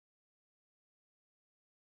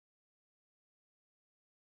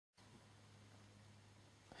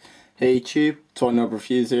Hey YouTube, Toy Nub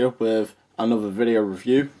Reviews here with another video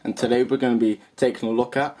review, and today we're going to be taking a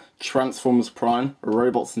look at Transformers Prime,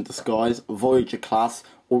 Robots in Disguise, Voyager class,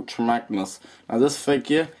 Ultra Magnus. Now this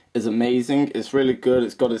figure is amazing, it's really good,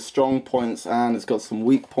 it's got its strong points and it's got some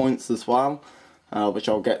weak points as well, which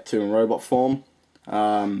I'll get to in robot form.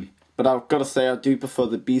 But I've got to say I do prefer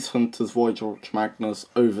the Beast Hunters Voyager Ultra Magnus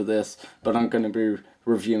over this, but I'm going to be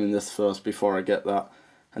reviewing this first before I get that.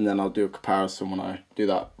 And then I'll do a comparison when I do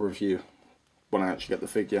that review, when I actually get the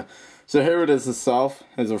figure. So here it is itself.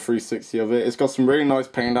 Here's a 360 of it. It's got some really nice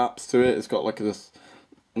paint apps to it. It's got like this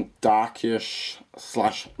darkish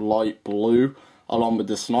 / light blue, along with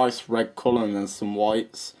this nice red colour and then some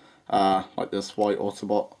whites, like this white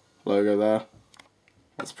Autobot logo there.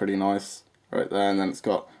 That's pretty nice right there. And then it's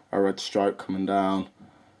got a red stripe coming down.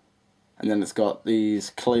 And then it's got these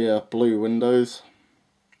clear blue windows,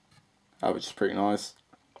 which is pretty nice.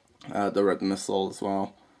 The red missile as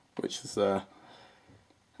well, which is there,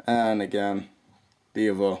 and again the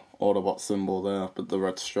other Autobot symbol there, but the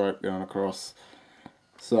red stripe going across.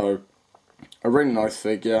 So a really nice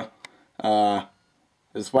figure.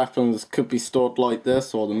 His weapons could be stored like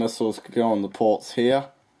this, or the missiles could go on the ports here,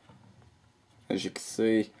 as you can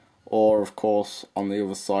see, or of course on the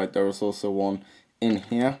other side there is also one in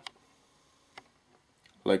here,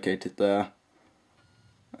 located there.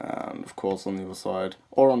 And of course on the other side,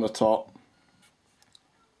 or on the top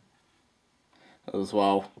as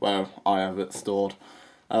well, where I have it stored.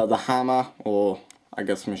 The hammer, or I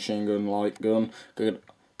guess machine gun, light gun, could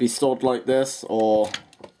be stored like this, or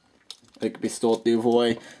it could be stored the other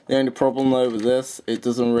way. The only problem though with this, it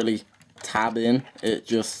doesn't really tab in,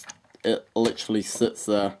 it literally sits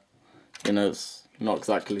there. You know, it's not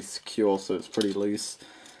exactly secure, so it's pretty loose.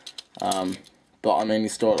 But I mainly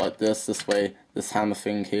store it like this way. This hammer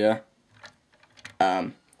thing here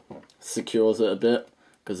secures it a bit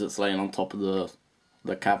because it's laying on top of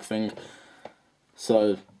the cab thing.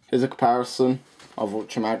 So here's a comparison of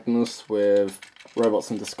Ultra Magnus with Robots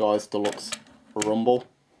in Disguise Deluxe Rumble.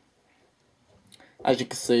 As you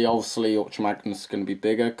can see, obviously Ultra Magnus is going to be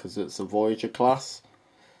bigger because it's a Voyager class.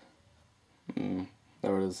 There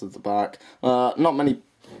it is at the back. Not many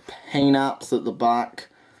paint apps at the back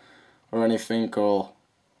or anything, or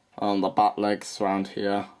on the back legs around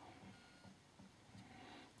here,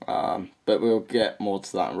 but we'll get more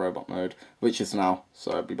to that in robot mode, which is now,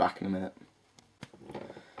 so I'll be back in a minute.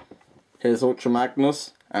 Here's Ultra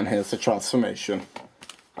Magnus, and here's the transformation.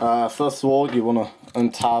 First of all, you want to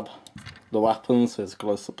untab the weapons. Here's a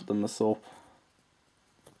close-up of the missile.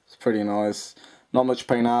 It's pretty nice. Not much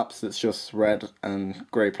paint apps, it's just red and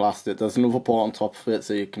grey plastic. There's another port on top of it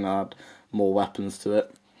so you can add more weapons to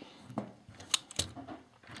it.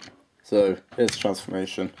 So here's the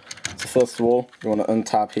transformation. So first of all, you want to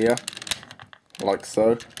untab here, like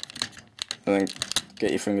so, and then get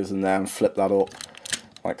your fingers in there and flip that up,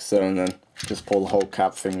 like so, and then just pull the whole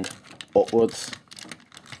cab thing upwards.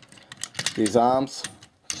 These arms,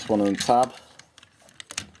 just want to untab,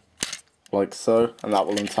 like so, and that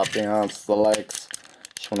will untab the arms. The legs,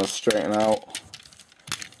 just want to straighten out,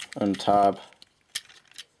 untab,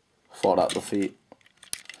 fold out the feet.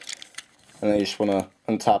 And then you just want to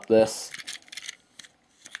untap this,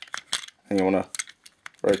 and you want to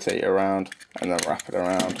rotate it around, and then wrap it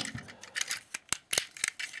around,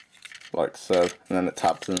 like so, and then it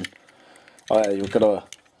taps in. Oh yeah, you've got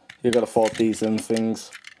to fold these in things.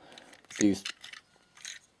 These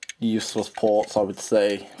useless ports, I would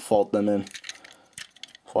say, fold them in.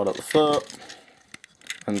 Fold out the foot,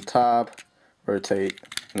 untab, rotate,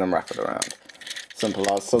 and then wrap it around.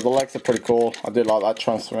 Simple as. So the legs are pretty cool. I do like that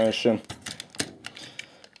transformation.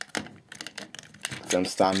 Them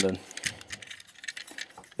standing.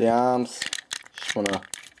 The arms, just want to,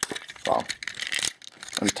 well,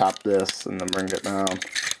 untap this and then bring it down, and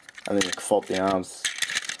then you can fold the arms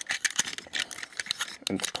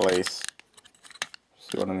into place.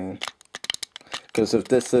 See what I mean? Because if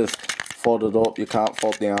this is folded up, you can't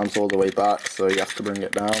fold the arms all the way back, so you have to bring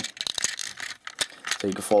it down. So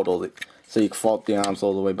you can fold the arms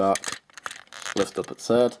all the way back, lift up its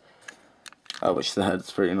head, which the head is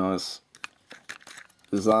pretty nice.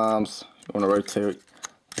 His arms, you want to rotate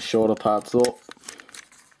the shoulder pads up,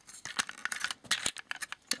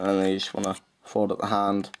 and then you just want to fold up the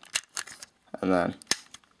hand and then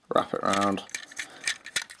wrap it around.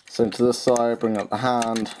 So to this side, bring up the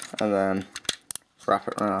hand and then wrap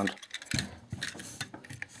it around.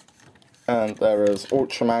 And there is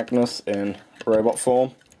Ultra Magnus in robot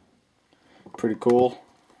form. Pretty cool.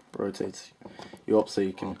 Rotates you up so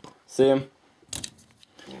you can see him.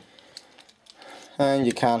 And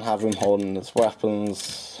you can have him holding his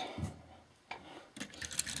weapons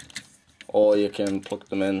or you can plug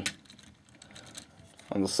them in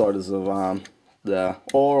on the sides of the arm there,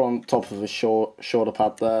 or on top of a shoulder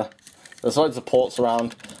pad there. There's loads of ports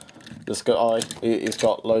around. This guy, he's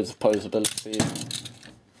got loads of posability,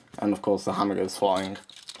 and of course the hammer goes flying.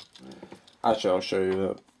 Actually, I'll show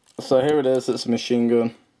you it. So here it is. It's a machine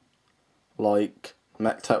gun, like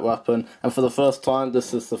mech tech weapon, and for the first time,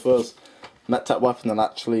 this is the first mech tech weapon that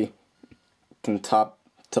actually can tab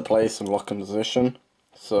to place and lock in position.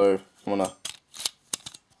 So I'm gonna,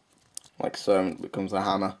 like so, and it becomes a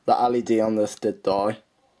hammer. The LED on this did die,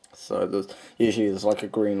 so there's like a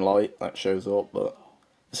green light that shows up, but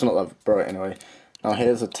it's not that bright anyway. Now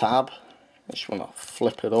here's a tab. I just want to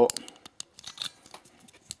flip it up,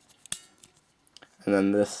 and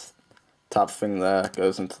then this tab thing there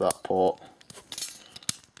goes into that port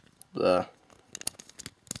there.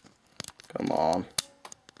 Come on.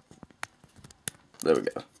 There we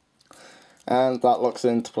go. And that locks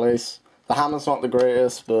into place. The hammer's not the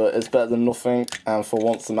greatest, but it's better than nothing, and for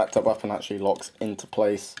once the mech tech weapon actually locks into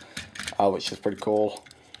place, which is pretty cool.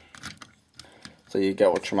 So you get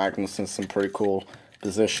Ultra Magnus in some pretty cool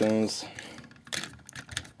positions.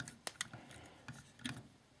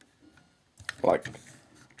 Like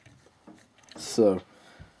so.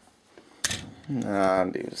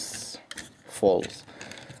 And he just falls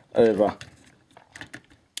over.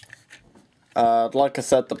 Like I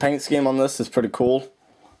said, the paint scheme on this is pretty cool.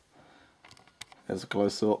 Here's a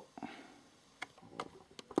close-up.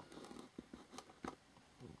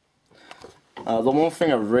 The one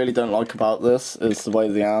thing I really don't like about this is the way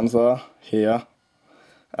the arms are here.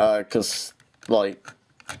 Because, like,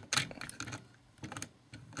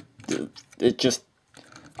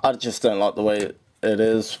 I just don't like the way it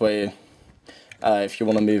is, where if you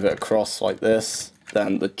want to move it across like this,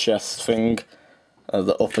 then the chest thing,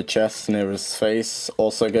 the upper chest near his face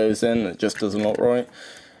also goes in. It just doesn't look right.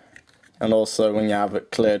 And also when you have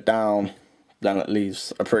it cleared down, then it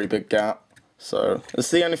leaves a pretty big gap. So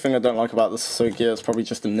it's the only thing I don't like about this figure. It's probably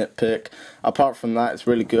just a nitpick. Apart from that, it's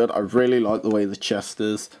really good. I really like the way the chest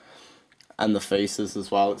is and the faces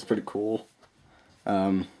as well. It's pretty cool.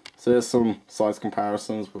 So there's some size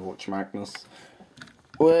comparisons with Ultra Magnus.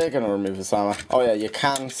 We're going to remove his hammer. Oh yeah, you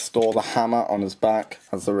can store the hammer on his back,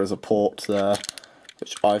 as there is a port there,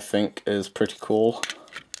 which I think is pretty cool.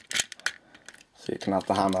 So you can have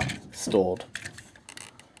the hammer stored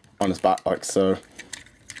on his back like so.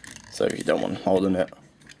 So if you don't want him holding it.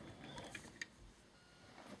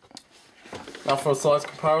 Now for a size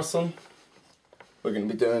comparison, we're going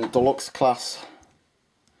to be doing Deluxe Class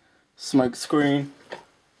Smoke Screen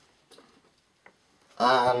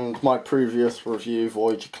and my previous review,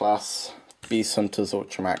 Voyager Class Beast Hunters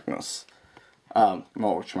Ultra Magnus. Not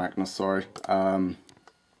Ultra Magnus, sorry.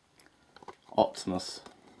 Optimus.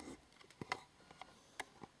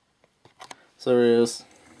 So here he is,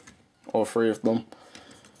 all three of them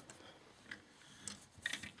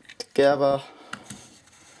together.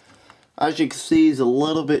 As you can see, he's a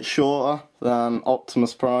little bit shorter than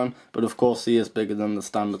Optimus Prime, but of course he is bigger than the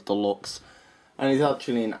standard Deluxe, and he's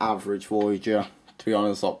actually an average Voyager. To be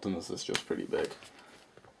honest, Optimus is just pretty big.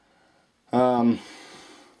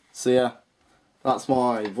 So yeah, that's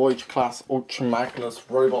my Voyager Class Ultra Magnus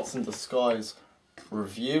Robots in Disguise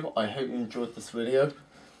review. I hope you enjoyed this video.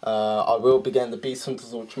 I will be getting the Beast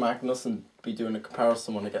Hunters Ultra Magnus and be doing a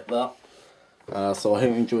comparison when I get that. So I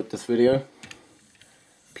hope you enjoyed this video.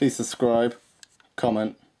 Please subscribe,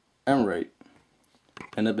 comment and rate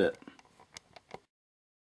in a bit.